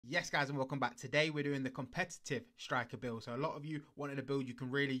Yes guys, and welcome back. Today we're doing the competitive striker build. So a lot of you wanted a build you can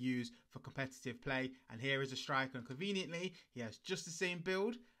really use for competitive play, and here is a striker, and conveniently he has just the same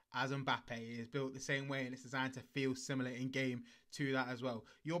build as Mbappe. He is built the same way and it's designed to feel similar in game to that as well.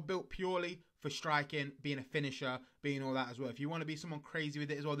 You're built purely for striking, being a finisher, being all that as well. If you want to be someone crazy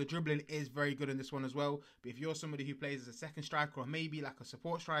with it as well, the dribbling is very good in this one as well. But if you're somebody who plays as a second striker or maybe like a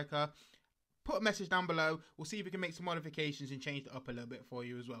support striker, put a message down below. We'll see if we can make some modifications and change it up a little bit for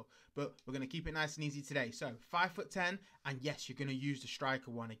you as well. But we're going to keep it nice and easy today. So 5'10", and yes, you're going to use the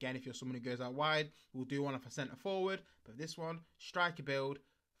striker one. Again, if you're someone who goes out wide, we'll do one for centre forward. But this one, striker build,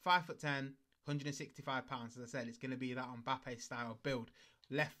 5'10", 165 pounds. As I said, it's going to be that Mbappe style build.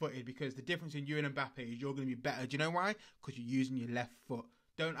 Left-footed, because the difference in you and Mbappe is you're going to be better. Do you know why? Because you're using your left foot.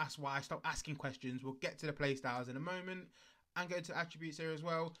 Don't ask why. Stop asking questions. We'll get to the play styles in a moment and go to attributes here as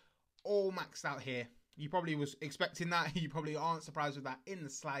well. All maxed out here. You probably was expecting that. You probably aren't surprised with that in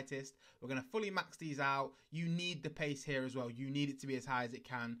the slightest. We're going to fully max these out. You need the pace here as well. You need it to be as high as it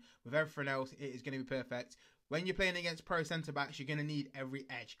can. With everything else, it is going to be perfect. When you're playing against pro centre-backs, you're going to need every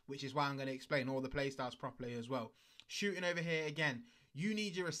edge, which is why I'm going to explain all the play styles properly as well. Shooting over here, again, you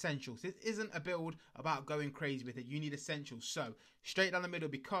need your essentials. This isn't a build about going crazy with it. You need essentials. So straight down the middle,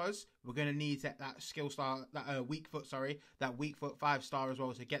 because we're going to need that skill star, that weak foot 5-star as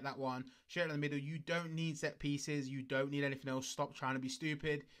well to get that one. Straight down the middle, you don't need set pieces. You don't need anything else. Stop trying to be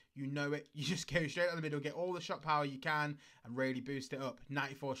stupid. You know it. You just go straight down the middle, get all the shot power you can and really boost it up.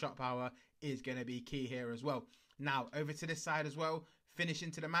 94 shot power is going to be key here as well. Now over to this side as well.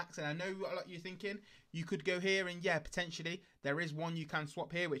 Finishing to the max, and I know what a lot of you thinking, you could go here, and yeah, potentially there is one you can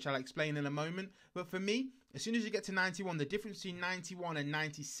swap here, which I'll explain in a moment. But for me, as soon as you get to 91, the difference between 91 and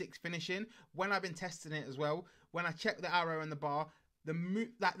 96 finishing, when I've been testing it as well, when I check the arrow and the bar,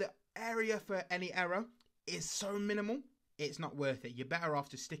 the area for any error is so minimal, it's not worth it. You're better off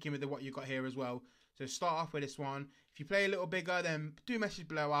just sticking with what you've got here as well. So start off with this one. If you play a little bigger, then do message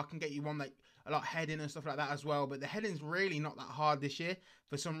below. I can get you one like a lot of heading and stuff like that as well. But the heading's really not that hard this year.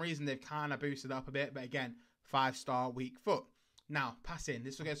 For some reason, they've kind of boosted up a bit. But again, 5-star weak foot. Now, passing.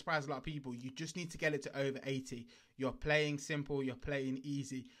 This will get surprise a lot of people. You just need to get it to over 80. You're playing simple. You're playing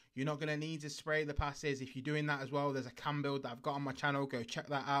easy. You're not going to need to spray the passes. If you're doing that as well, there's a cam build that I've got on my channel. Go check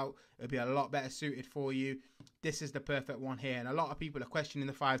that out. It'll be a lot better suited for you. This is the perfect one here. And a lot of people are questioning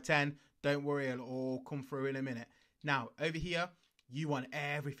the 5'10". Don't worry, it'll all come through in a minute. Now, over here, you want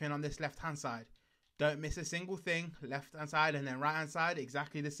everything on this left-hand side. Don't miss a single thing. Left-hand side and then right-hand side,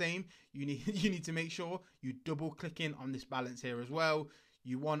 exactly the same. You need to make sure you double-click in on this balance here as well.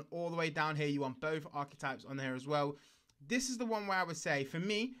 You want all the way down here. You want both archetypes on there as well. This is the one where I would say, for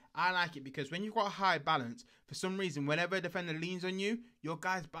me, I like it because when you've got a high balance, for some reason, whenever a defender leans on you, your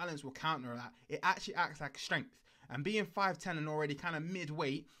guy's balance will counter that. It actually acts like strength. And being 5'10" and already kind of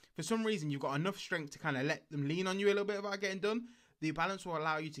mid-weight, for some reason, you've got enough strength to kind of let them lean on you a little bit without getting done. The balance will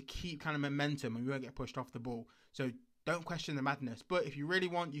allow you to keep kind of momentum and you won't get pushed off the ball. So don't question the madness. But if you really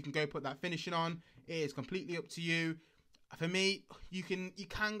want, you can go put that finishing on. It is completely up to you. For me, you can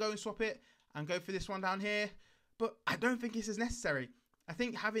go and swap it and go for this one down here. But I don't think it's as necessary. I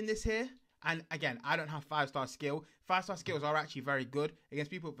think having this here, and again, I don't have 5-star skill. 5-star skills are actually very good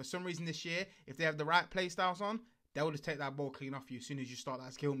against people. For some reason this year, if they have the right play styles on, they'll just take that ball clean off you as soon as you start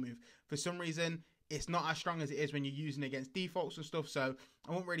that skill move. For some reason, it's not as strong as it is when you're using it against defaults and stuff. So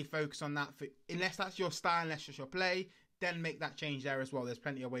I won't really focus on that. Unless that's your style, unless it's your play, then make that change there as well. There's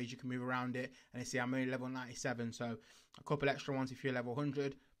plenty of ways you can move around it. And you see, I'm only level 97. So a couple extra ones if you're level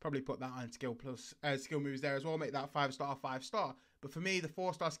 100. Probably put that on skill moves there as well. Make that 5-star, 5-star. But for me, the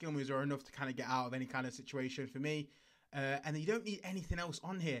 4-star skill moves are enough to kind of get out of any kind of situation for me. And you don't need anything else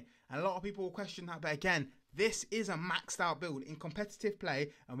on here. And a lot of people will question that. But again, this is a maxed out build in competitive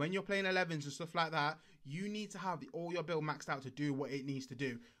play. And when you're playing 11s and stuff like that, you need to have all your build maxed out to do what it needs to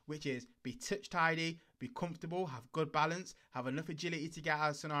do, which is be touch tidy, be comfortable, have good balance, have enough agility to get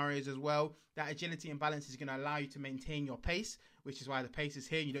out of scenarios as well. That agility and balance is going to allow you to maintain your pace, which is why the pace is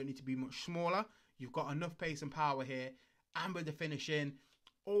here. You don't need to be much smaller. You've got enough pace and power here. And with the finishing,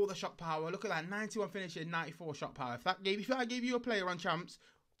 all the shot power. Look at that, 91 finishing, 94 shot power. If I gave you a player on champs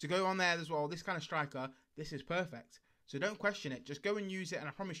to go on there as well, this kind of striker, this is perfect. So don't question it. Just go and use it, and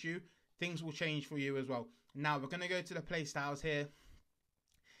I promise you, things will change for you as well. Now, we're going to go to the play styles here.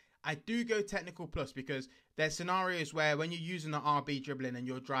 I do go technical plus because there's scenarios where when you're using the RB dribbling and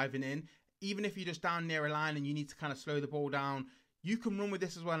you're driving in, even if you're just down near a line and you need to kind of slow the ball down, you can run with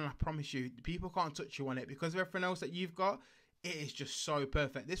this as well, and I promise you, people can't touch you on it because of everything else that you've got. It is just so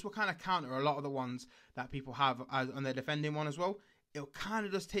perfect. This will kind of counter a lot of the ones that people have on their defending one as well. It'll kind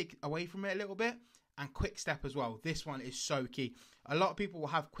of just take away from it a little bit. and quick step as well. This one is so key. A lot of people will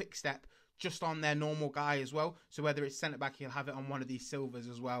have quick step just on their normal guy as well. So whether it's centre back, you'll have it on one of these silvers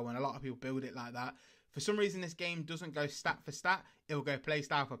as well. And a lot of people build it like that. For some reason, this game doesn't go stat for stat. It will go play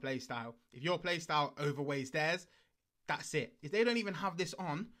style for play style. If your play style overweighs theirs, that's it. If they don't even have this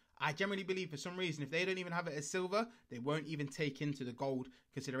on, I generally believe for some reason, if they don't even have it as silver, they won't even take into the gold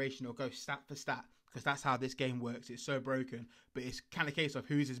consideration or go stat for stat, because that's how this game works. It's so broken, but it's kind of a case of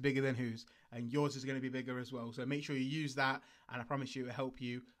whose is bigger than whose, and yours is going to be bigger as well. So make sure you use that, and I promise you it will help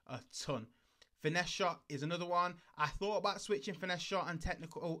you a ton. Finesse shot is another one. I thought about switching finesse shot and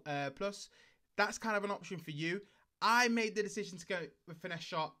technical plus. That's kind of an option for you. I made the decision to go with finesse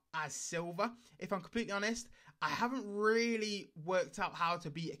shot as silver. If I'm completely honest, I haven't really worked out how to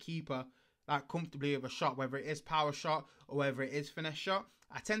beat a keeper like comfortably with a shot, whether it is power shot or whether it is finesse shot.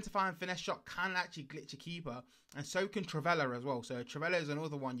 I tend to find finesse shot can actually glitch a keeper, and so can Trivela as well. So Trivela is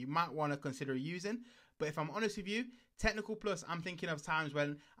another one you might want to consider using. But if I'm honest with you, technical plus, I'm thinking of times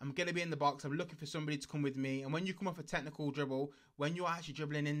when I'm going to be in the box, I'm looking for somebody to come with me. And when you come off a technical dribble, when you're actually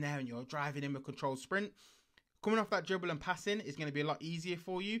dribbling in there and you're driving in with controlled sprint, coming off that dribble and passing is going to be a lot easier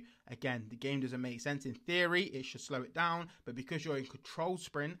for you. Again, the game doesn't make sense. In theory, it should slow it down. But because you're in controlled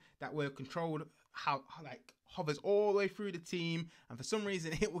sprint, that word controlled hovers all the way through the team. And for some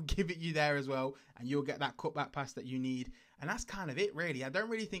reason, it will give it you there as well. And you'll get that cutback pass that you need. And that's kind of it, really. I don't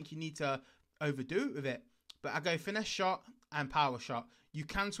really think you need to overdo it with it. But I go finesse shot and power shot. You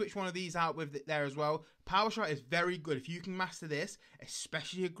can switch one of these out with it there as well. Power shot is very good. If you can master this,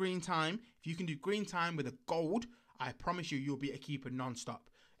 especially at green time, if you can do green time with a gold, I promise you, you'll be a keeper non-stop.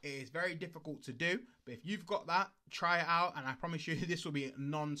 It is very difficult to do, but if you've got that, try it out, and I promise you this will be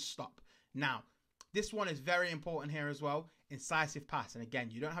non-stop. Now, this one is very important here as well. Incisive pass. And again,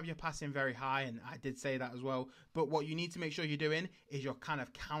 you don't have your passing very high, and I did say that as well. But what you need to make sure you're doing is you're kind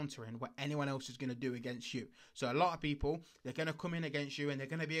of countering what anyone else is going to do against you. So a lot of people, they're going to come in against you and they're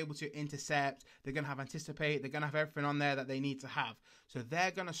going to be able to intercept. They're going to have anticipate. They're going to have everything on there that they need to have. So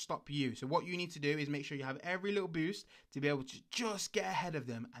they're going to stop you. So what you need to do is make sure you have every little boost to be able to just get ahead of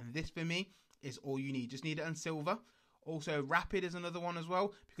them. And this for me is all you need. Just need it on silver. Also, rapid is another one as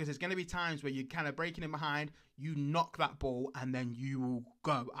well, because there's going to be times where you're kind of breaking in behind, you knock that ball, and then you will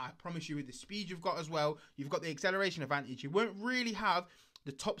go. I promise you, with the speed you've got as well, you've got the acceleration advantage. You won't really have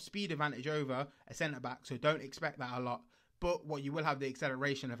the top speed advantage over a centre-back, so don't expect that a lot. But what you will have the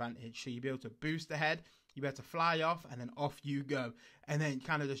acceleration advantage, so you'll be able to boost ahead, you'll be able to fly off, and then off you go. And then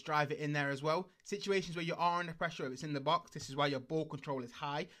kind of just drive it in there as well. Situations where you are under pressure, if it's in the box, this is why your ball control is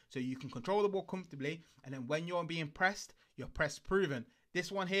high, so you can control the ball comfortably. And then when you're being pressed, you're press proven.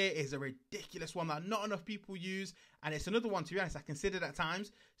 This one here is a ridiculous one that not enough people use, and it's another one, to be honest, I considered at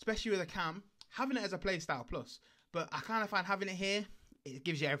times, especially with a cam, having it as a playstyle plus. But I kind of find having it here, it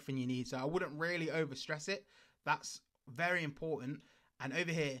gives you everything you need, so I wouldn't really overstress it. That's very important. And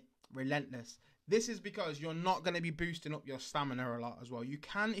over here, relentless. This is because you're not going to be boosting up your stamina a lot as well. You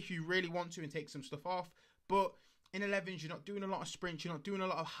can if you really want to and take some stuff off, but in 11s, you're not doing a lot of sprints, you're not doing a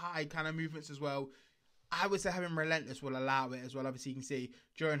lot of high kind of movements as well. I would say having relentless will allow it as well. Obviously, you can see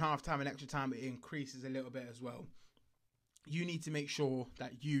during half time and extra time, it increases a little bit as well. You need to make sure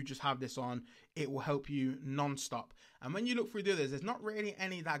that you just have this on. It will help you non-stop. And when you look through the others, there's not really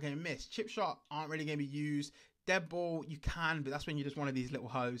any that are going to miss. Chip shot aren't really going to be used. Dead ball, you can, but that's when you're just one of these little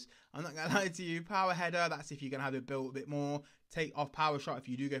hoes. I'm not going to lie to you. Power header, that's if you're going to have it built a bit more. Take off power shot if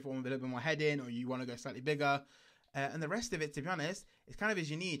you do go for one with a little bit more head in, or you want to go slightly bigger. And the rest of it, to be honest, it's kind of as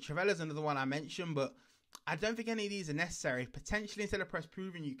you need. Trivela's another one I mentioned, but I don't think any of these are necessary. Potentially, instead of press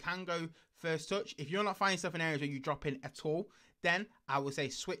proven, you can go first touch. If you're not finding stuff in areas where you drop in at all, then I would say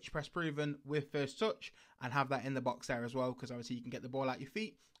switch press proven with first touch and have that in the box there as well, because obviously you can get the ball out your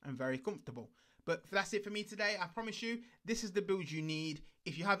feet and very comfortable. But that's it for me today. I promise you, this is the build you need.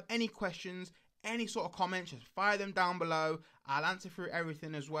 If you have any questions, any sort of comments, just fire them down below. I'll answer through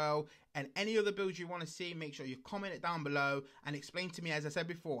everything as well. And any other builds you want to see, make sure you comment it down below and explain to me, as I said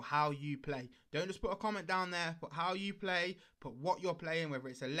before, how you play. Don't just put a comment down there, put how you play, put what you're playing, whether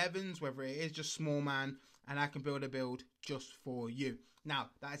it's 11s, whether it is just small man, and I can build a build just for you.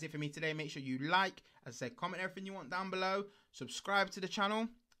 Now, that is it for me today. Make sure you like, as I said, comment everything you want down below, subscribe to the channel,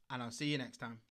 and I'll see you next time.